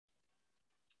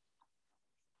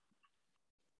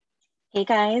Hey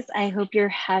guys, I hope you're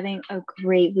having a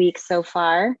great week so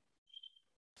far.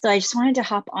 So, I just wanted to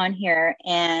hop on here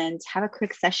and have a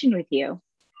quick session with you.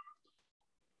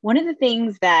 One of the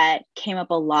things that came up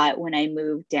a lot when I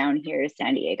moved down here to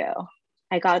San Diego,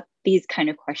 I got these kind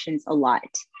of questions a lot.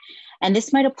 And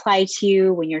this might apply to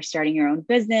you when you're starting your own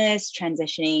business,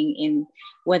 transitioning in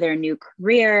whether a new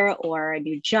career or a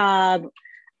new job,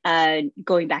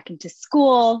 going back into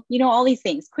school, all these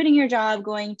things, quitting your job,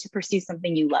 going to pursue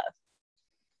something you love.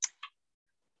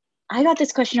 I got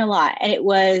this question a lot, and it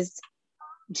was,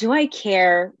 do I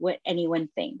care what anyone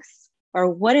thinks? Or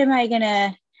what am I going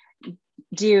to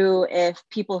do if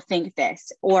people think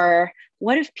this? Or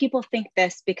what if people think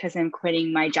this because I'm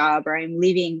quitting my job, or I'm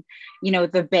leaving,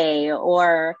 the Bay,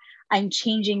 or I'm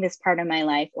changing this part of my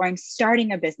life, or I'm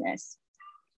starting a business?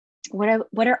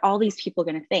 What are all these people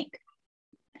going to think?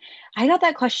 I got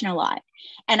that question a lot.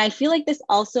 And I feel like this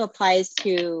also applies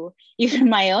to even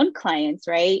my own clients,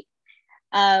 right?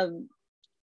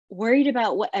 Worried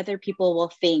about what other people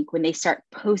will think when they start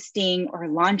posting or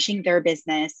launching their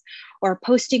business, or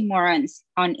posting more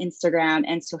on Instagram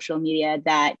and social media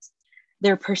that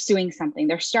they're pursuing something,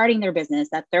 they're starting their business,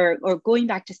 that they're or going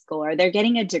back to school, or they're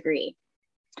getting a degree.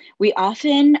 We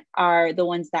often are the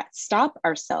ones that stop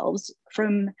ourselves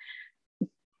from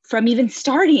even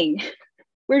starting.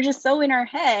 We're just so in our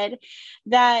head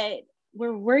that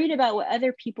we're worried about what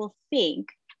other people think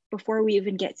before we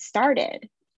even get started.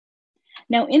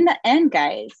 Now, in the end,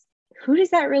 guys, who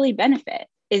does that really benefit?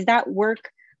 Is that work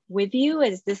with you?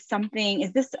 Is this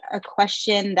a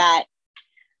question that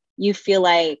you feel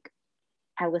like,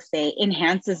 I would say,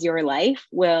 enhances your life,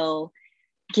 will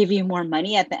give you more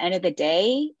money at the end of the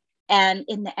day? And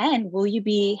in the end, will you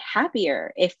be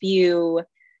happier if you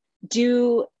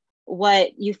do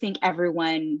what you think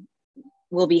everyone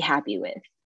will be happy with,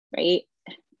 right?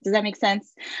 Does that make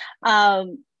sense?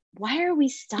 Why are we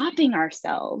stopping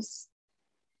ourselves?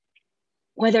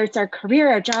 Whether it's our career,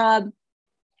 our job,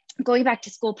 going back to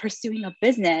school, pursuing a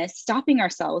business, stopping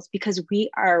ourselves because we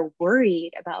are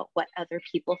worried about what other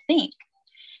people think.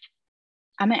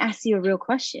 I'm going to ask you a real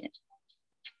question.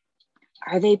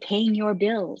 Are they paying your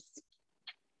bills?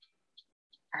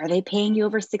 Are they paying you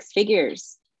over six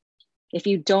figures if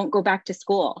you don't go back to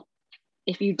school,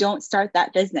 if you don't start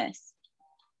that business?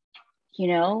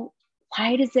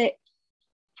 Why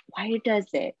does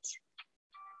it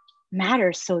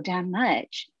matter so damn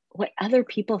much what other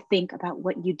people think about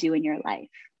what you do in your life?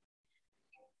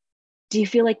 Do you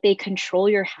feel like they control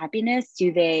your happiness?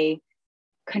 Do they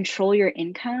control your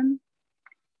income?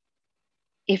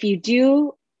 If you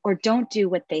do or don't do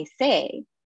what they say,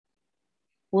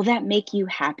 will that make you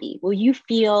happy? Will you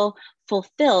feel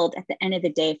fulfilled at the end of the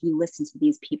day if you listen to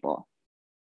these people?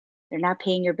 They're not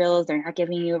paying your bills. They're not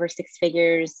giving you over six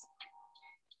figures.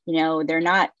 They're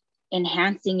not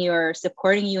enhancing you or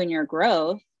supporting you in your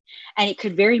growth. And it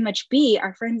could very much be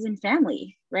our friends and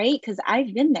family, right? Because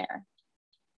I've been there.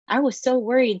 I was so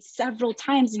worried several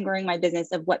times in growing my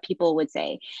business of what people would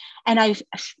say. And I've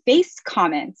faced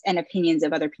comments and opinions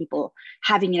of other people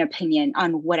having an opinion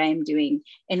on what I'm doing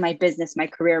in my business, my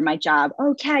career, my job.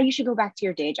 Oh, Kat, you should go back to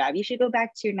your day job. You should go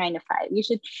back to your 9 to 5.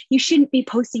 You shouldn't be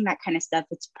posting that kind of stuff.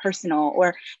 It's personal.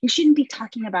 Or you shouldn't be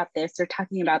talking about this or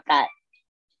talking about that.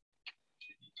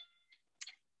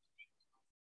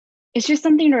 It's just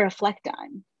something to reflect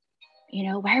on.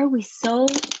 Why are we so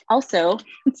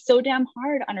damn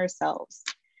hard on ourselves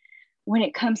when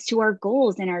it comes to our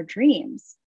goals and our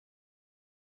dreams?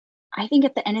 I think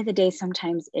at the end of the day,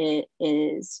 sometimes it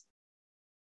is,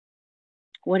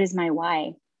 what is my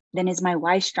why? Then is my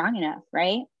why strong enough,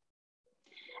 right?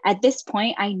 At this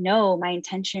point, I know my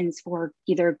intentions for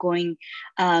either quitting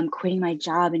my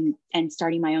job and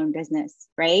starting my own business,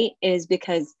 right? Is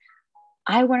because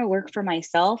I want to work for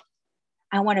myself.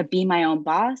 I want to be my own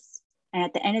boss. And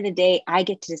at the end of the day, I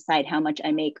get to decide how much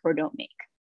I make or don't make.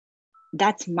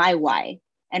 That's my why.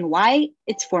 And why?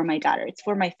 It's for my daughter. It's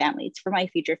for my family. It's for my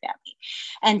future family.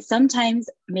 And sometimes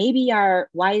maybe our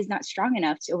why is not strong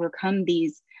enough to overcome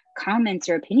these comments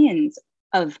or opinions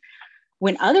of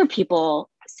when other people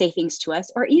say things to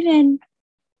us, or even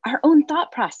our own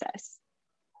thought process,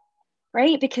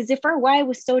 right? Because if our why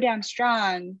was so damn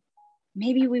strong,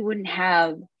 maybe we wouldn't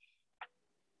have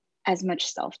as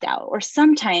much self-doubt. Or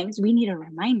sometimes we need a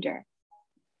reminder.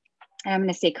 And I'm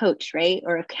going to say coach, right?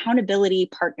 Or accountability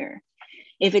partner.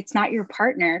 If it's not your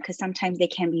partner, because sometimes they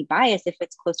can be biased, if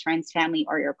it's close friends, family,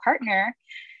 or your partner,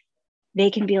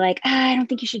 they can be like, I don't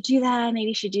think you should do that. Maybe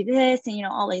you should do this, and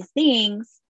all these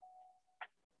things.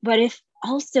 But if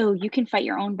also you can fight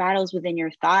your own battles within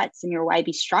your thoughts and your why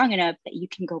be strong enough that you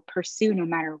can go pursue no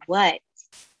matter what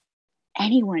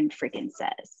anyone freaking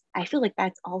says. I feel like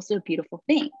that's also a beautiful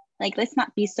thing. Like, let's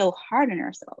not be so hard on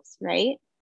ourselves, right?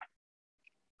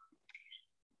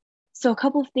 So a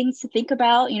couple of things to think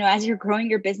about, as you're growing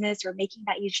your business or making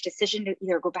that huge decision to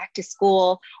either go back to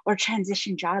school or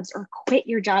transition jobs or quit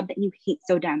your job that you hate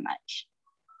so damn much.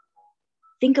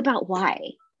 Think about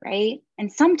why, right?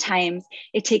 And sometimes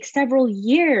it takes several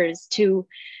years to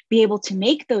be able to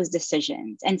make those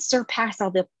decisions and surpass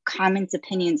all the comments,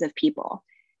 opinions of people.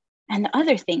 And the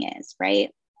other thing is,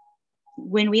 right,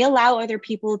 when we allow other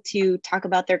people to talk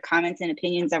about their comments and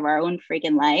opinions of our own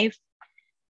freaking life,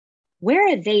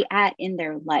 where are they at in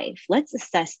their life? Let's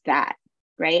assess that,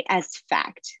 right, as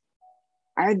fact.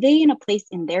 Are they in a place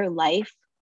in their life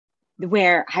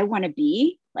where I want to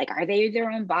be? Like, are they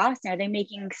their own boss? Are they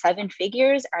making 7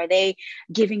 figures? Are they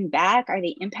giving back? Are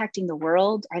they impacting the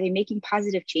world? Are they making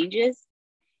positive changes?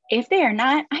 If they are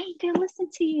not, I ain't gonna listen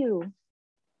to you.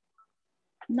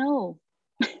 No.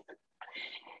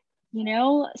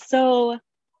 So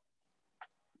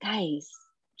guys,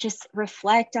 just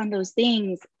reflect on those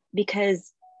things,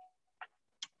 because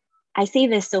I say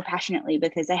this so passionately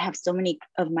because I have so many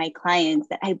of my clients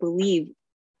that I believe,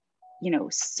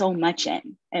 so much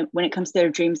in. And when it comes to their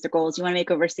dreams, their goals, you want to make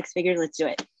over 6 figures, let's do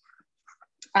it.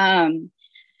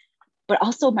 But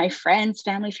also my friends,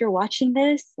 family, if you're watching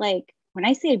this, like, when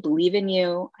I say I believe in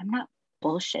you, I'm not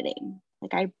bullshitting.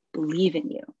 Like, I believe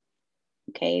in you.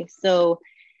 Okay. So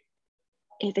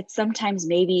if it's sometimes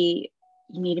maybe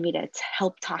you need me to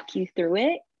help talk you through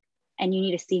it and you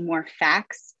need to see more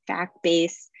facts,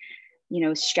 fact-based,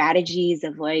 strategies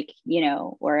of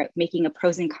or making a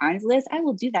pros and cons list, I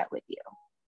will do that with you.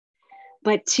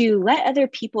 But to let other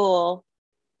people,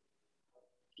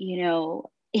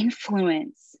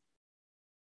 influence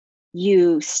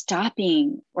you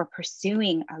stopping or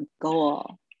pursuing a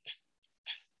goal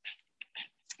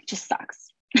just sucks.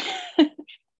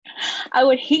 I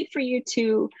would hate for you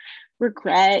to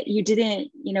regret you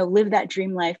didn't, live that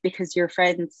dream life because your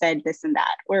friend said this and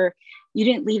that, or you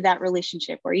didn't leave that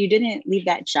relationship, or you didn't leave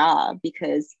that job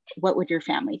because what would your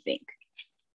family think?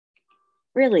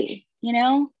 Really,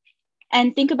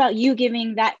 And think about you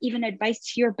giving that even advice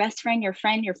to your best friend, your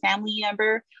family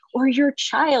member, or your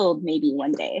child maybe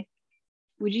one day.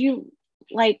 Would you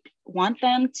want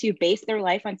them to base their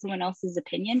life on someone else's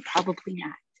opinion? Probably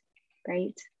not,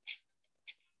 right?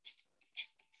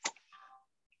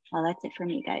 Well, that's it for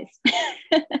me, guys.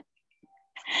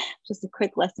 Just a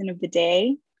quick lesson of the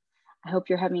day. I hope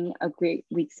you're having a great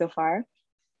week so far,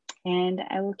 and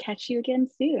I will catch you again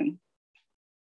soon.